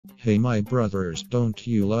Hey my brothers, don't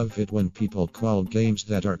you love it when people call games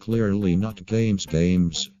that are clearly not games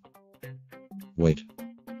games? Wait.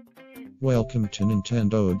 Welcome to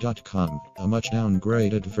Nintendo.com, a much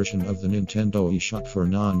downgraded version of the Nintendo eShop for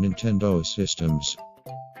non-Nintendo systems.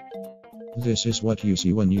 This is what you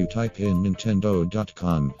see when you type in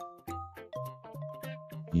Nintendo.com.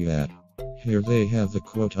 Yeah. Here they have the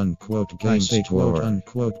quote-unquote game store.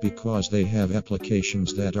 Quote-unquote because they have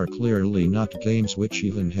applications that are clearly not games, which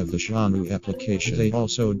even have the genre application. They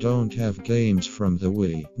also don't have games from the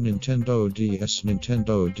Wii, Nintendo DS,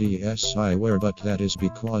 Nintendo DSiWare, but that is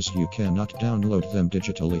because you cannot download them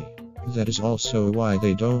digitally. That is also why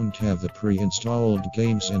they don't have the pre-installed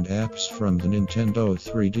games and apps from the Nintendo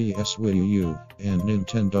 3DS, Wii U, and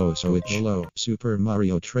Nintendo Switch. Hello, Super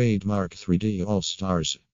Mario trademark 3D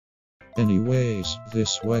All-Stars. Anyways,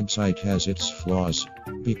 this website has its flaws.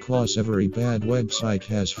 Because every bad website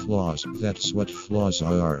has flaws, that's what flaws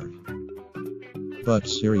are. But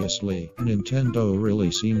seriously, Nintendo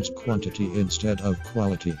really seems quantity instead of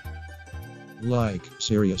quality. Like,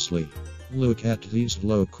 seriously. Look at these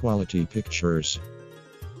low quality pictures.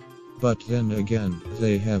 But then again,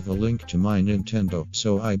 they have a link to My Nintendo,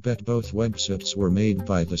 so I bet both websites were made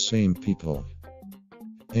by the same people.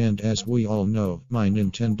 And as we all know, My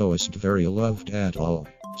Nintendo isn't very loved at all.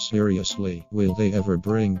 Seriously, will they ever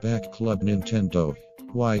bring back Club Nintendo?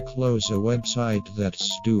 Why close a website that's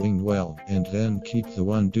doing well and then keep the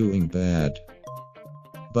one doing bad?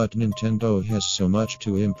 But Nintendo has so much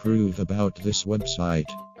to improve about this website.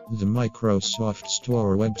 The Microsoft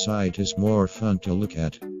Store website is more fun to look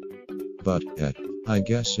at. But, I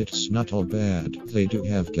guess it's not all bad, they do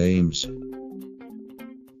have games.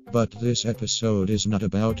 But this episode is not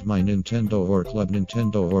about My Nintendo or Club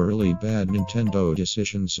Nintendo or really bad Nintendo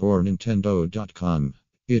decisions or Nintendo.com.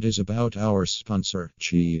 It is about our sponsor,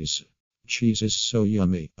 cheese. Cheese is so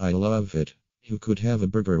yummy, I love it. Who could have a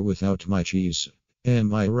burger without my cheese?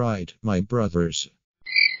 Am I right, my brothers?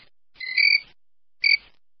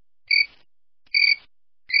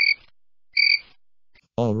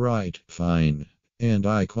 Alright, fine. And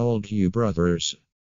I called you brothers.